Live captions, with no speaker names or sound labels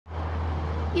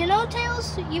You know,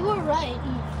 Tails, you were right.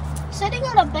 Sitting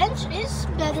on a bench is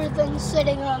better than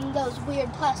sitting on those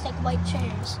weird plastic white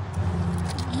chairs.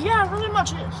 Yeah, it really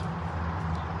much is.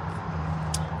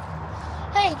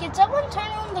 Hey, can someone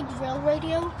turn on the grill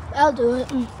radio? I'll do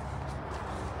it.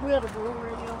 We have a grill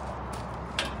radio.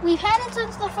 We've had it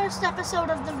since the first episode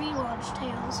of the relaunched,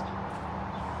 Tails.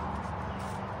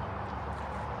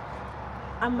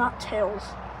 I'm not Tails.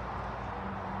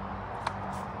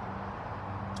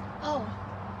 Oh.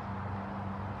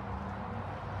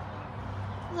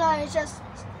 Sorry, it's just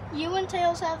you and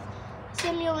Tails have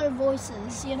similar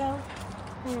voices, you know?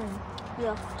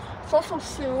 Yeah. It's also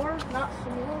similar, not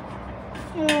similar.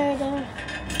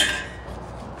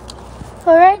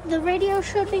 Alright, the radio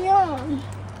should be on.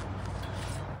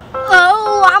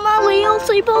 Oh, I'm a real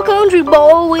simple country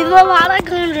boy with a lot of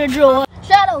country joy.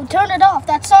 Shadow, turn it off.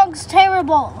 That song's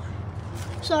terrible.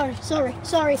 Sorry.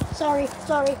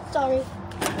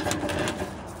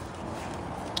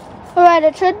 Alright,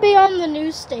 it should be on the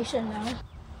news station now.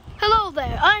 Hello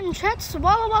there, I'm Chet's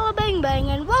Walla Walla Bang Bang,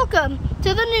 and welcome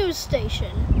to the news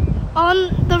station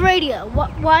on the radio.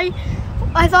 Why?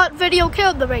 I thought video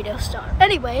killed the radio star.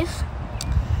 Anyways,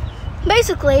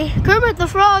 basically, Kermit the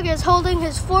Frog is holding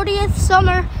his 40th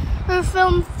summer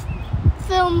film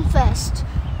fest,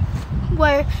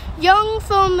 where young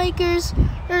filmmakers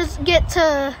get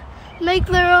to make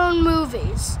their own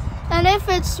movies. And if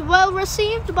it's well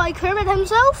received by Kermit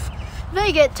himself,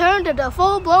 they get turned into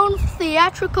full-blown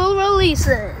theatrical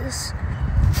releases.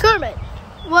 Kermit,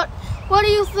 what do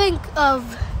you think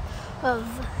of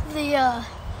the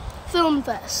film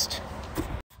fest?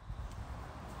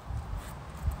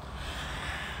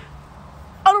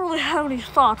 I don't really have any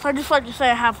thoughts. I just like to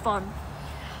say I have fun.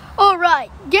 All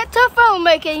right, get to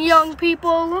filmmaking, young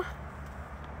people.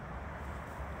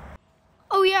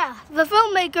 Oh yeah, the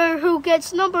filmmaker who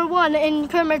gets #1 in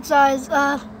Kermit's eyes,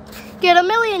 get $1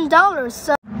 million.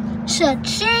 So,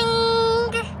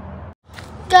 cha-ching!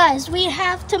 Guys, we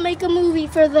have to make a movie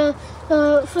for the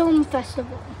film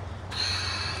festival.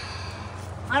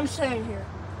 I'm staying here.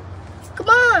 Come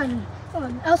on,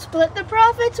 I'll split the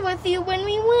profits with you when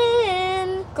we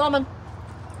win. Coming.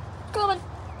 All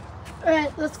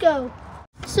right, let's go.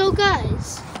 So,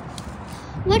 guys,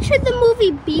 what should the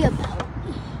movie be about?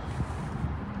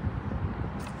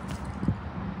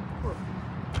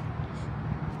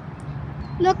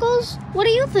 Knuckles, what do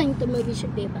you think the movie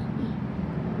should be about?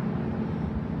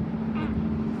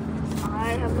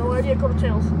 I have no idea. Go to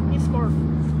Tails. He's smart.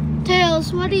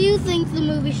 Tails, what do you think the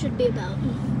movie should be about?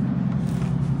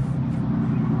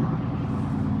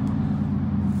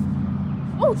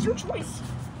 Oh, it's your choice.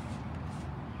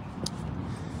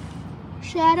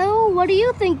 Shadow, what do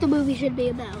you think the movie should be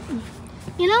about?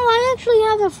 You know, I actually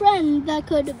have a friend that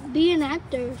could be an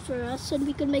actor for us, and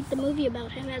we could make the movie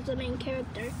about him as the main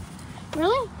character.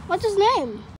 Really? What's his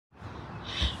name?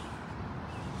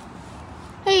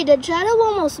 Hey, did Shadow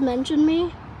almost mention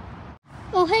me?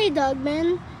 Oh, hey,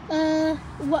 Dogman.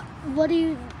 What are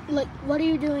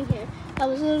you doing here? I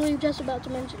was literally just about to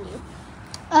mention you.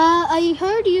 I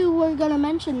heard you were gonna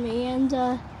mention me, and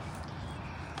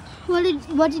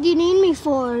what did you need me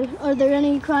for? Are there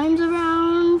any crimes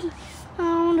around,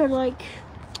 or like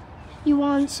you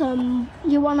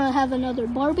wanna have another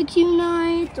barbecue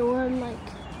night, or like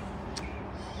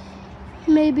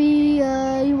maybe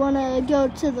you wanna go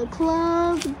to the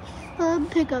club,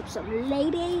 pick up some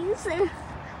ladies?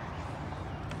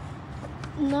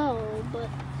 No, but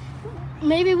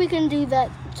maybe we can do that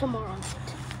tomorrow night.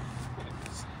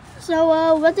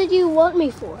 So, what did you want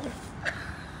me for?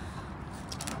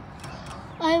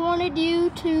 I wanted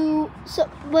you to, so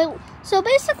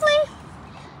basically,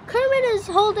 Kermit is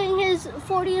holding his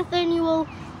 40th annual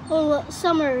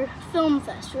summer film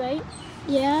fest, right?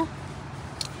 Yeah.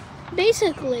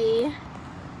 Basically,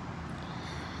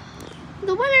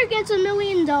 the winner gets $1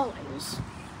 million,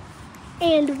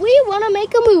 and we want to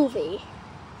make a movie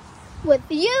with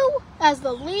you as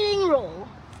the leading role.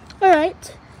 All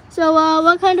right. So,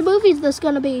 what kind of movie is this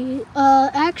gonna be?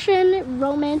 Action,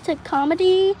 romantic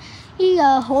comedy,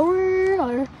 horror,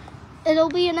 or it'll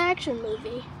be an action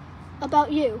movie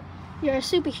about you. You're a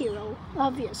superhero,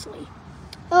 obviously.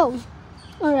 Oh,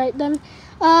 all right then.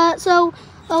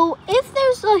 If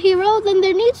there's a hero, then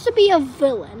there needs to be a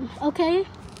villain, okay?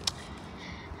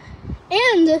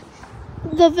 And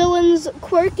the villain's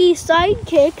quirky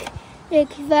sidekick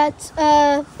that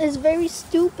is very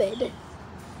stupid.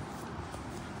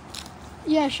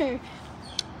 Yeah, sure.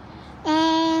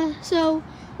 So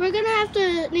we're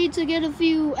gonna need to get a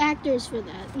few actors for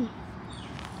that.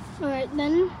 All right,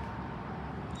 then.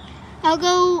 I'll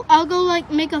go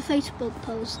like make a Facebook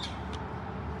post.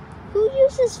 Who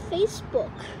uses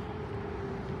Facebook?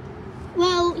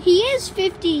 Well, he is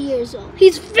 50 years old.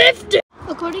 He's 50!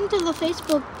 According to the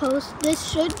Facebook post,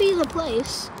 this should be the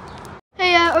place.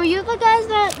 Hey, are you the guys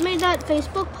that made that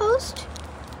Facebook post?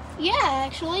 Yeah,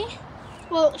 actually.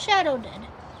 Well, Shadow did.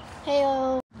 Hey,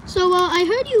 So, I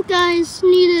heard you guys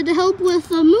needed help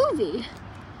with a movie.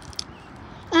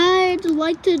 I'd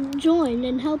like to join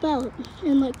and help out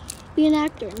and, like, be an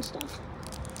actor and stuff.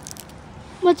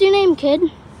 What's your name,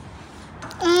 kid?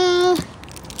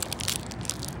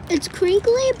 It's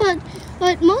Crinkly,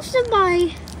 but most of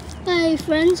my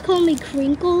friends call me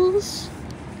Crinkles.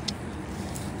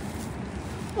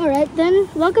 Alright then,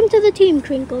 welcome to the team,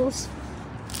 Crinkles.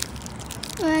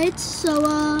 Alright,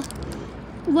 so,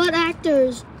 what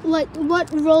actors,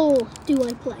 what role do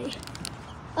I play?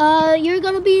 You're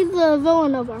gonna be the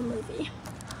villain of our movie.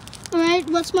 Alright,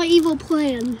 what's my evil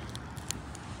plan?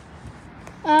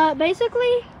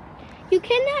 Basically, you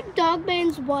kidnapped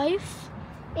Dogman's wife,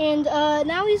 and,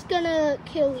 now he's gonna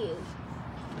kill you.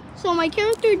 So my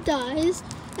character dies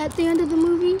at the end of the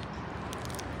movie.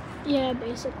 Yeah,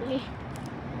 basically.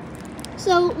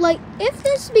 So, like, if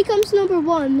this becomes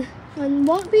 #1, then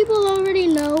won't people already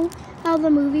know how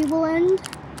the movie will end?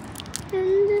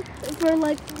 And for,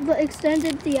 like, the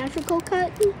extended theatrical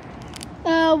cut,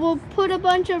 we'll put a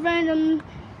bunch of random,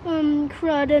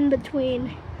 crud in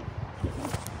between.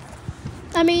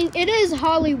 I mean, it is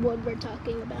Hollywood we're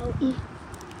talking about.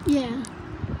 Yeah.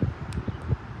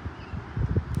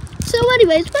 So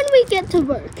anyways, when we get to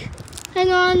work,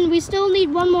 hang on, we still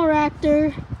need one more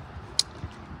actor.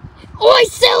 Oi,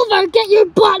 Silver, get your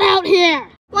butt out here!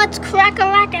 Let's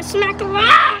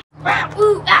crack-a-lack-a-smack-a-rah!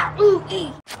 Ooh, ah, ooh,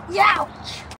 ee,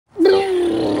 youch!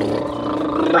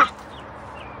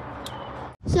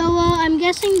 So, I'm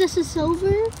guessing this is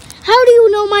Silver. How do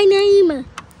you know my name?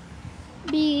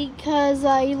 Because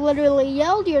I literally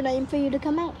yelled your name for you to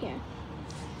come out here.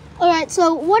 Alright,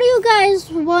 so what do you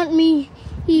guys want me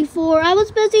for? I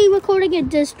was busy recording a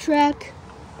diss track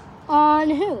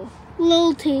on who?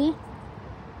 Lil T.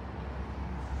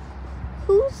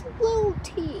 Who's Lil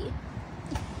T?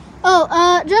 Oh,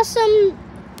 just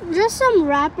some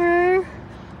rapper.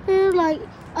 Like,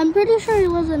 I'm pretty sure he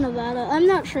lives in Nevada. I'm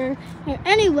not sure.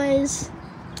 Anyways,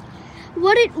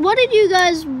 what did you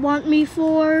guys want me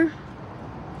for?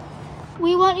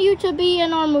 We want you to be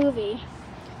in our movie.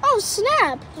 Oh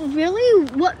snap! Really?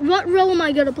 What role am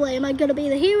I gonna play? Am I gonna be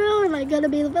the hero? Am I gonna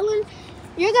be the villain?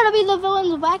 You're gonna be the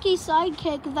villain's wacky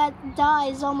sidekick that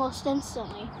dies almost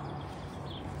instantly.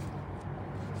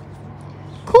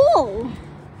 Cool,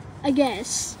 I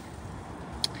guess.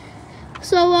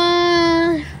 So,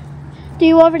 do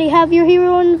you already have your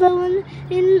hero and villain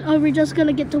in? Are we just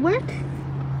gonna get to work?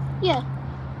 Yeah.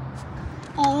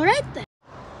 Alright then.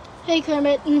 Hey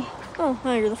Kermit. Oh,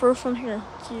 hi, you're the first one here.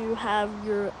 Do you have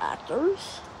your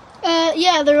actors?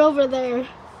 Yeah, they're over there.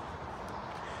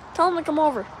 Tell them to come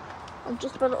over. I'm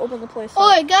just about to open the place.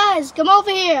 Oi, guys, come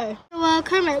over here. So,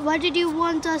 Kermit, why did you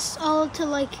want us all to,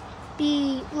 like,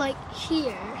 be, like,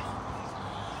 here?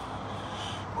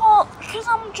 Well, because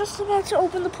I'm just about to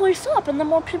open the place up, and then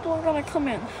more people are gonna come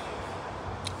in.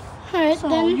 Alright, So,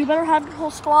 then. you better have your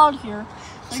whole squad here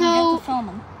so you can get to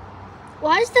filming.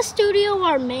 Why is the studio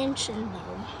our mansion, though?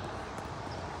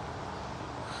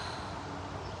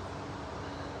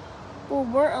 Well,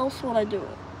 where else would I do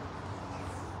it?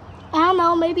 I don't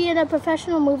know, maybe in a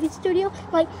professional movie studio?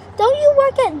 Like, don't you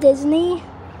work at Disney?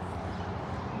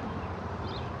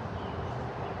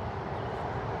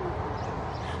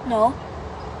 No.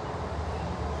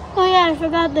 Oh yeah, I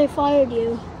forgot they fired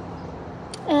you.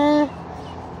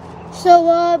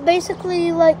 So,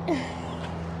 basically, like,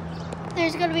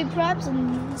 there's gonna be props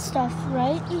and stuff,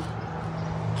 right?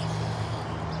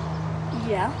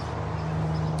 Yeah.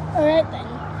 Alright then.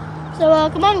 So,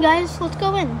 come on guys, let's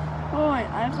go in. Oh, wait,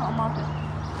 I have to unlock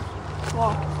it.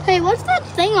 Lock. Hey, what's that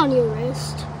thing on your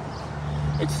wrist?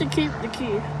 It's to keep the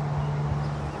key.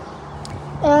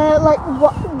 Like,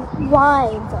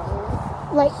 why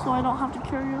though? Like, So I don't have to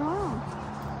carry it around.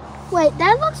 wait,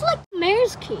 that looks like the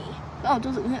mayor's key. Oh,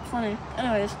 doesn't hit funny.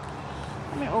 Anyways,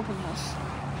 let me open this.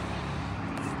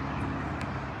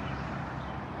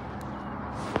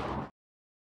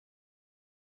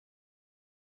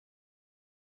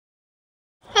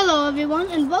 Hello everyone,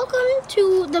 and welcome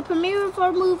to the premiere of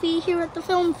our movie here at the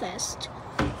Film Fest.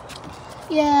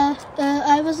 Yeah,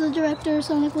 I was the director,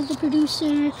 Sonic was the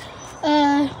producer.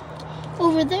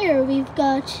 Over there we've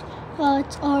got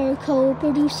our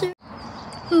co-producer,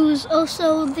 who's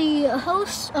also the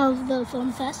host of the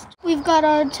Film Fest. We've got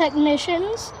our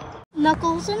technicians,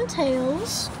 Knuckles and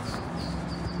Tails.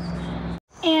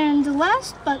 And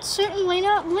last but certainly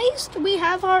not least, we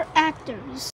have our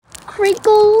actors.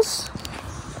 Crinkles,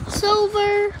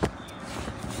 Silver,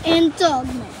 and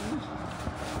Dogman.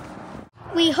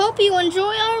 We hope you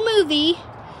enjoy our movie,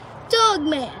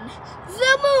 Dogman,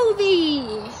 the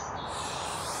movie!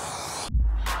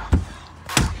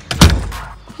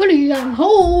 Hurry, I'm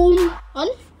home!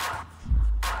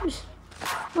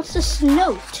 What's this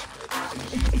note?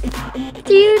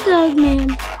 Dear Dogman,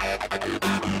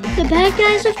 the bad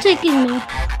guys have taken me.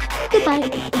 Goodbye.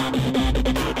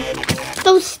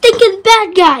 Those stinking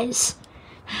bad guys!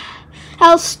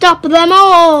 I'll stop them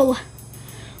all!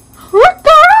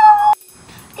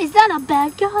 Is that a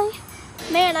bad guy?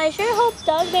 Man, I sure hope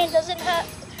Dogman doesn't have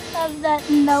that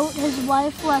note his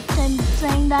wife left him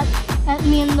saying that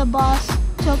me and the boss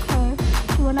took her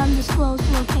to an undisclosed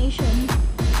location.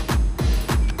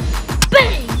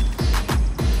 Bang!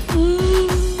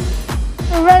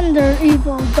 Surrender,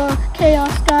 evil dark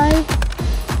chaos guy.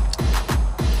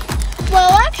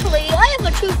 Well, actually, I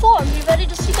have a true form. You ready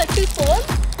to see my true form?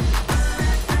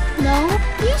 No?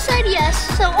 You said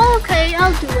yes, so okay,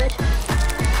 I'll do it.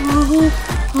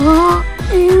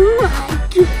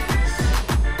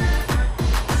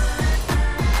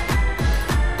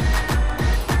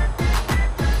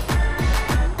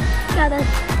 Gotta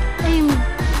aim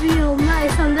real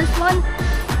nice on this one.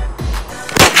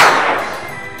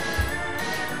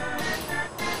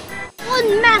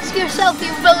 Unmask yourself,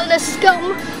 you villainous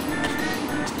scum!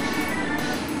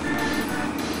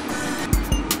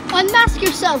 Unmask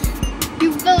yourself,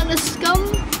 you villainous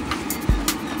scum!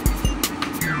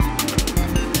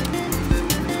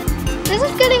 This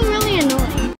is getting really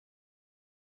annoying.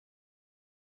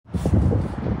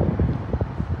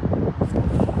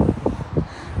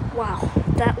 Wow,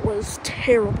 that was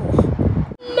terrible.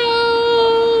 No!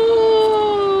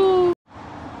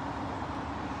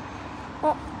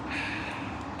 Oh,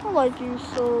 I like you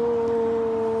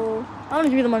so. I'm gonna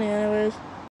give you the money anyways.